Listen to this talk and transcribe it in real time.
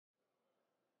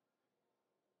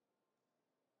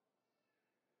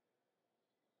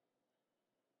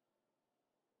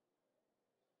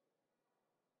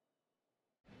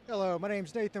Hello, my name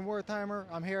is Nathan Wertheimer.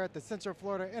 I'm here at the Central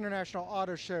Florida International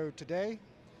Auto Show today,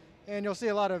 and you'll see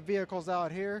a lot of vehicles out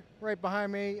here. Right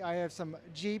behind me, I have some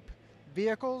Jeep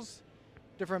vehicles,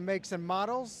 different makes and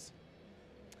models,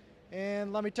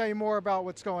 and let me tell you more about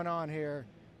what's going on here.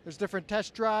 There's different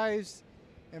test drives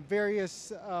and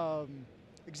various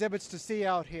exhibits to see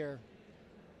out here.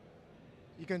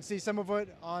 You can see some of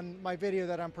it on my video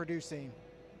that I'm producing.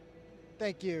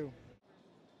 Thank you.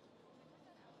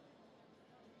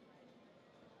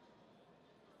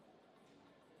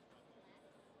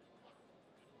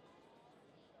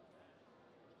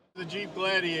 The Jeep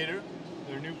Gladiator,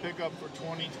 their new pickup for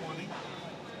 2020.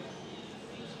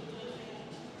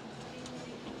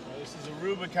 This is a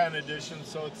Rubicon edition,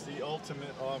 so it's the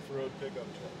ultimate off-road pickup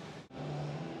truck.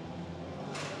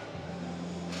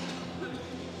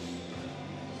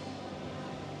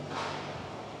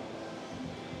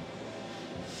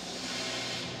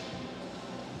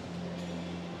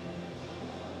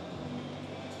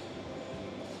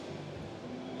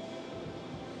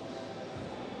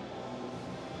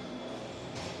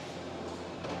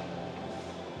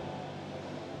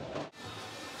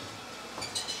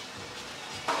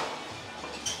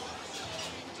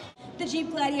 The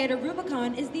Jeep Gladiator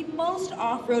Rubicon is the most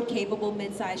off-road capable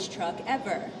midsize truck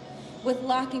ever. With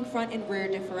locking front and rear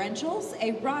differentials,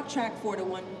 a Rock Track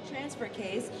 4-to-1 transfer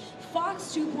case,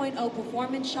 Fox 2.0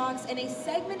 performance shocks, and a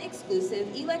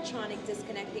segment-exclusive electronic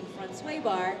disconnecting front sway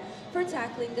bar for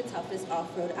tackling the toughest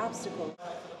off-road obstacles.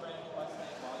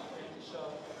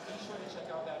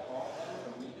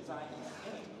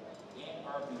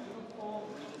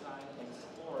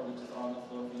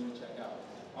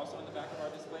 Also in the back of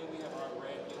our display, we have our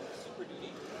brand new Super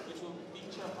Duty, which will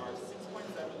feature our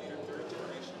 6.7-liter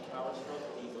third-generation Power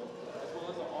Stroke diesel, as well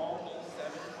as an all-new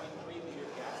 7.3-liter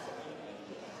gasoline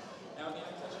engine. Now again,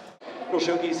 We'll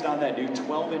showcase it on that new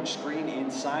 12-inch screen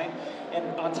inside.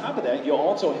 And on top of that, you'll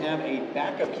also have a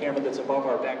backup camera that's above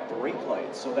our back brake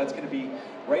lights. So that's going to be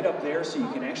right up there, so you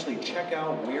can actually check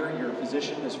out where you're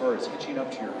positioned as far as hitching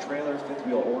up to your trailer, fifth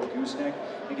wheel, or gooseneck.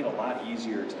 Make it a lot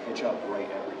easier to hitch up right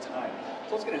every time.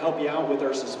 So it's going to help you out with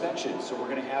our suspension. So we're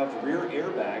going to have rear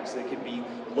airbags that can be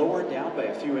lowered down by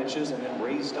a few inches and then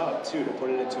raised up too to put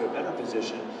it into a better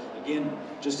position. Again,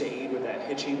 just to aid with that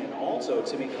hitching and also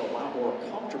to make it a lot more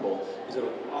comfortable because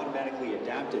it'll automatically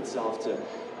adapt itself to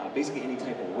basically any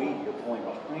type of weight you're pulling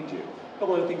behind you. A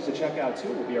couple other things to check out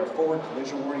too will be our forward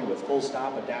collision warning with full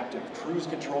stop adaptive cruise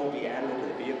control will be added into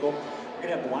the vehicle. We're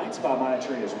going to have blind spot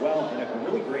monitoring as well, and a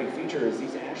really great feature is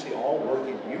these actually all work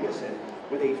in unison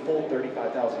with a full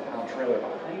 35,000-pound trailer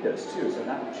behind us too. So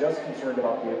not just concerned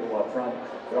about the vehicle up front,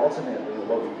 but ultimately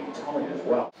what we'd be towing as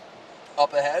well.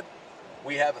 Up ahead,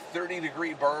 we have a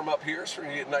 30-degree berm up here, so we're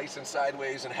going to get nice and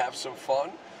sideways and have some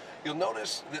fun. You'll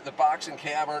notice that the box and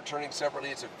cab aren't turning separately.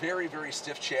 It's a very, very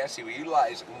stiff chassis. We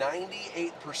utilize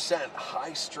 98%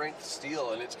 high-strength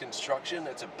steel in its construction.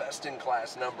 It's a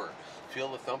best-in-class number.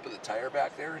 Feel the thump of the tire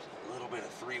back there? A little bit of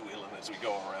three-wheeling as we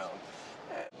go around.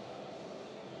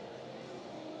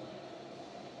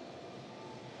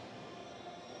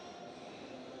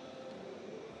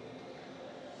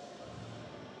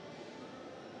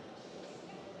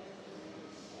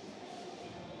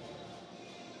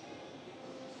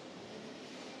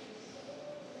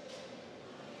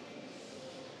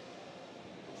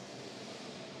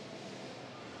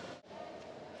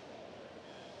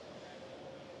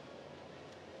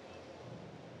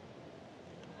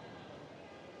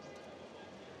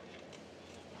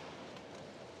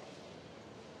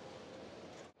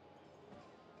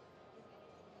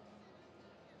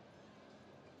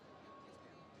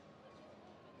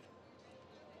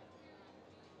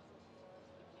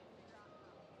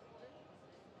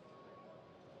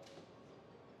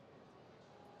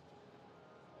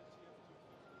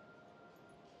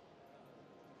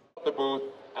 the booth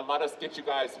and let us get you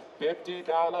guys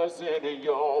 $50 in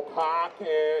your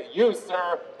pocket. You,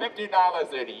 sir,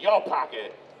 $50 in your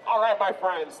pocket. All right, my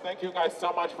friends, thank you guys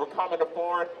so much for coming to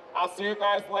Ford. I'll see you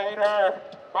guys later.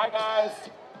 Bye, guys.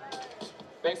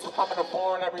 Thanks for coming to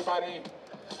Ford, everybody.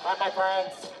 Bye, my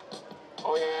friends.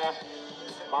 Oh, yeah.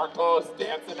 Marco's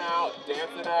dancing out,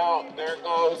 dancing out. There it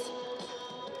goes.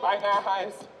 Bye,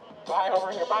 guys. Bye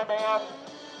over here. Bye, man.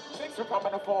 Thanks for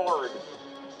coming to Ford.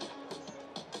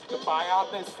 Goodbye on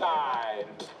this side.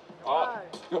 Oh,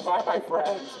 goodbye, my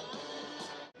friends.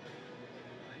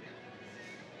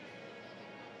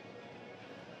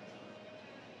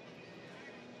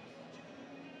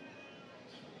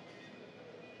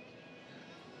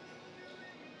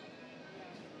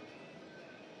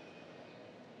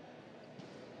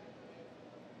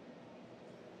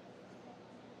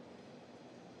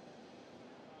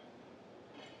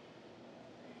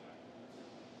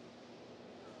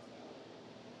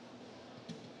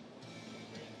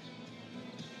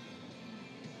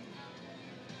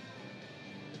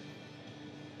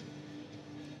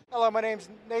 Hello, my name's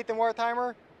Nathan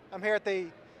Wertheimer. I'm here at the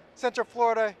Central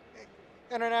Florida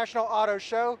International Auto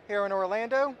Show here in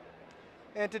Orlando.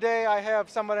 And today I have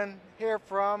someone here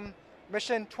from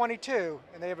Mission 22,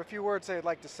 and they have a few words they'd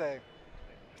like to say.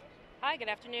 Hi, good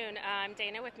afternoon. I'm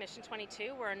Dana with Mission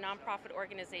 22. We're a nonprofit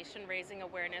organization raising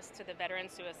awareness to the veteran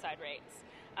suicide rates.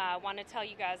 I want to tell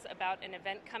you guys about an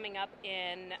event coming up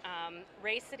in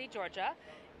Ray City, Georgia,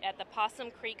 at the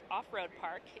Possum Creek Off-Road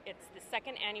Park. It's the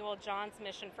second annual John's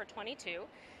Mission for 22.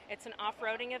 It's an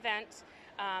off-roading event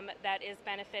that is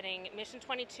benefiting Mission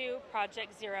 22,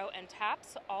 Project Zero, and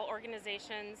TAPS, all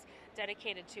organizations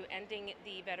dedicated to ending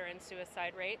the veteran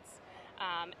suicide rates.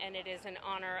 And it is in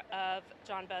honor of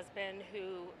John Busbin,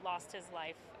 who lost his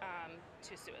life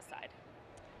to suicide.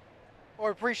 Well,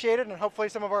 we appreciate it, and hopefully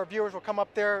some of our viewers will come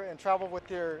up there and travel with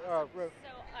your road.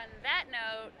 So on that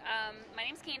note, my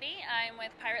name's Candy. I'm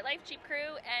with Pirate Life Jeep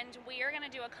Crew, and we are going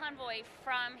to do a convoy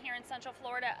from here in Central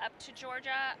Florida up to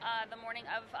Georgia the morning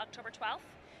of October 12th.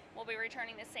 We'll be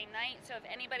returning the same night, so if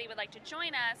anybody would like to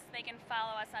join us, they can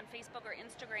follow us on Facebook or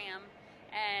Instagram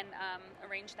and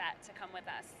arrange that to come with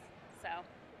us. So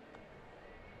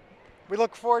we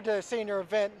look forward to seeing your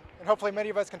event, and hopefully many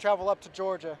of us can travel up to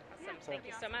Georgia. Awesome. Thank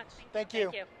you so much. Thank you.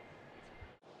 Thank you.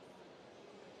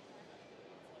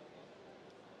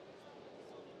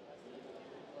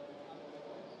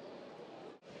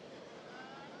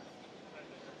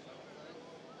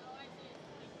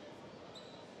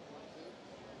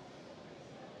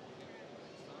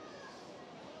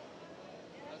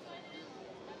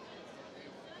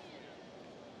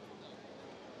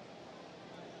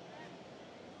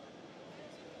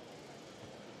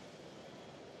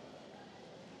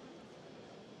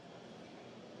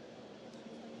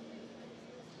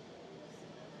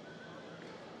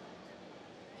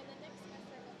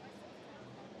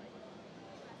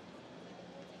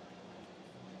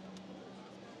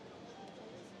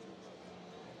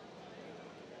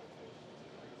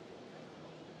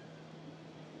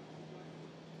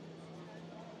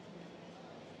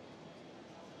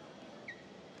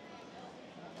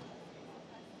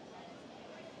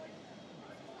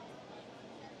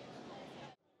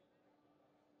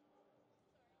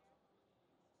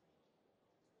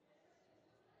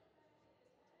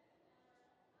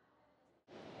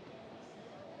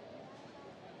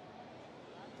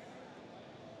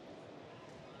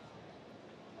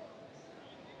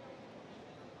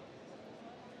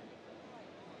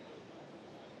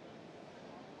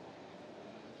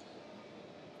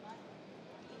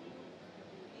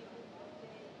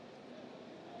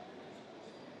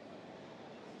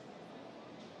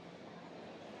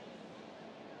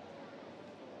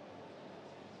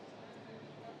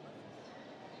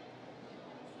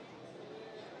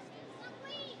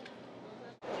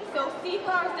 So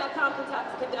Cars.com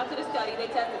conducted a study. They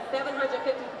tested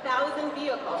 750,000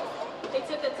 vehicles. They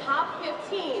took the top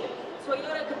 15.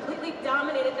 Toyota completely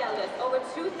dominated that list. Over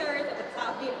 2/3 of the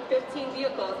top 15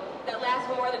 vehicles that last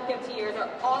for more than 50 years are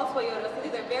all Toyotas. So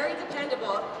these are very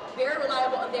dependable, very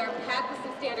reliable, and they are packed with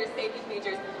some standard safety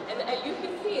features. And you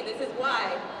can see this is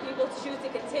why people choose to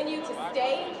continue to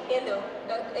stay in the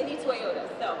any Toyota.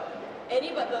 So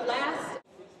but the last